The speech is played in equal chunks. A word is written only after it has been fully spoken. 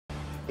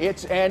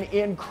It's an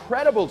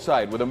incredible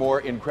sight with a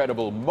more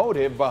incredible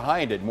motive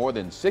behind it. More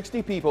than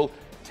 60 people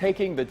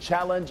taking the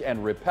challenge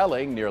and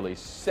rappelling nearly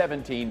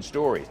 17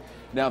 stories.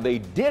 Now, they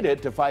did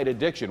it to fight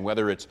addiction,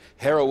 whether it's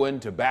heroin,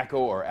 tobacco,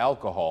 or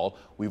alcohol.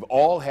 We've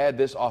all had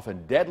this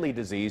often deadly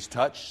disease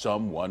touch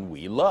someone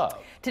we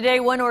love. Today,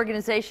 one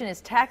organization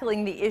is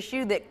tackling the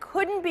issue that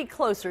couldn't be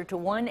closer to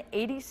one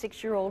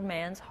 86-year-old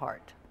man's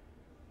heart.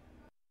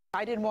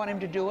 I didn't want him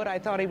to do it. I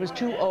thought he was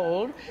too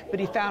old, but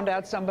he found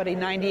out somebody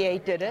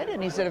 98 did it,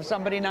 and he said, if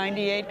somebody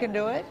 98 can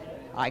do it,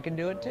 I can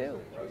do it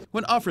too.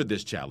 When offered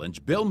this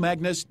challenge, Bill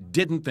Magnus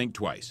didn't think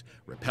twice,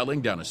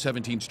 rappelling down a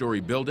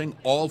 17-story building,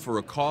 all for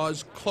a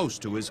cause close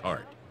to his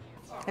heart.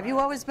 Have you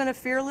always been a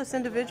fearless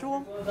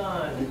individual?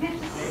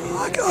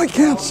 I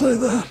can't say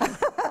that.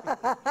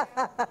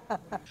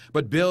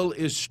 But Bill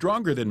is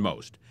stronger than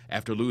most.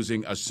 After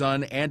losing a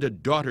son and a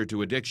daughter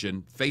to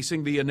addiction,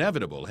 facing the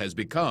inevitable has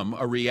become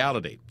a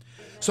reality.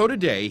 So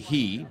today,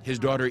 he, his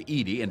daughter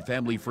Edie, and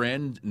family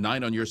friend,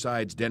 9 on Your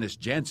Side's Dennis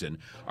Jansen,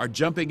 are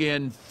jumping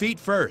in feet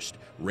first,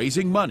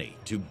 raising money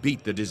to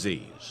beat the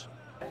disease.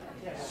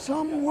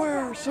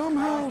 Somewhere,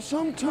 somehow,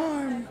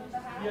 sometime,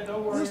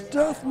 this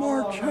death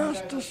march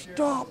has to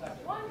stop.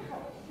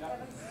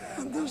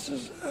 And this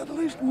is at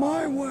least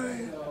my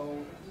way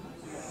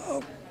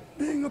of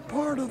being a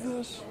part of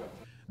this.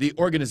 The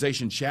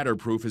organization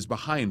Shatterproof is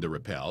behind the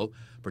rappel.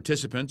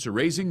 Participants are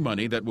raising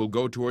money that will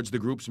go towards the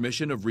group's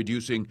mission of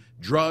reducing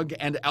drug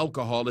and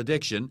alcohol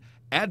addiction,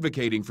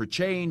 advocating for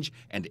change,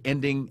 and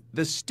ending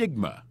the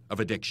stigma of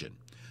addiction.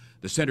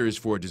 The Centers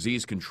for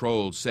Disease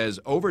Control says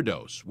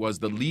overdose was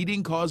the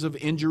leading cause of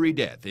injury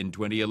death in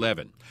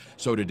 2011.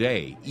 So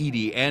today,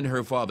 Edie and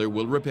her father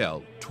will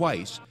rappel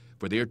twice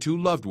for their 2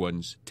 loved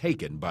ones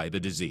taken by the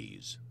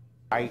disease.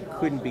 I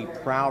couldn't be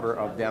prouder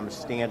of them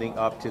standing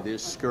up to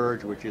this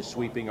scourge which is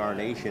sweeping our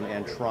nation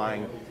and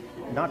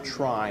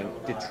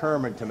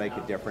determined to make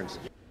a difference.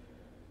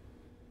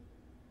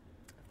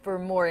 For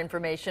more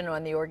information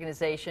on the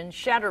organization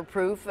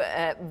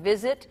Shatterproof,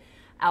 visit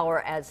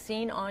our As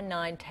Seen on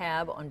 9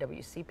 tab on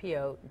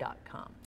WCPO.com.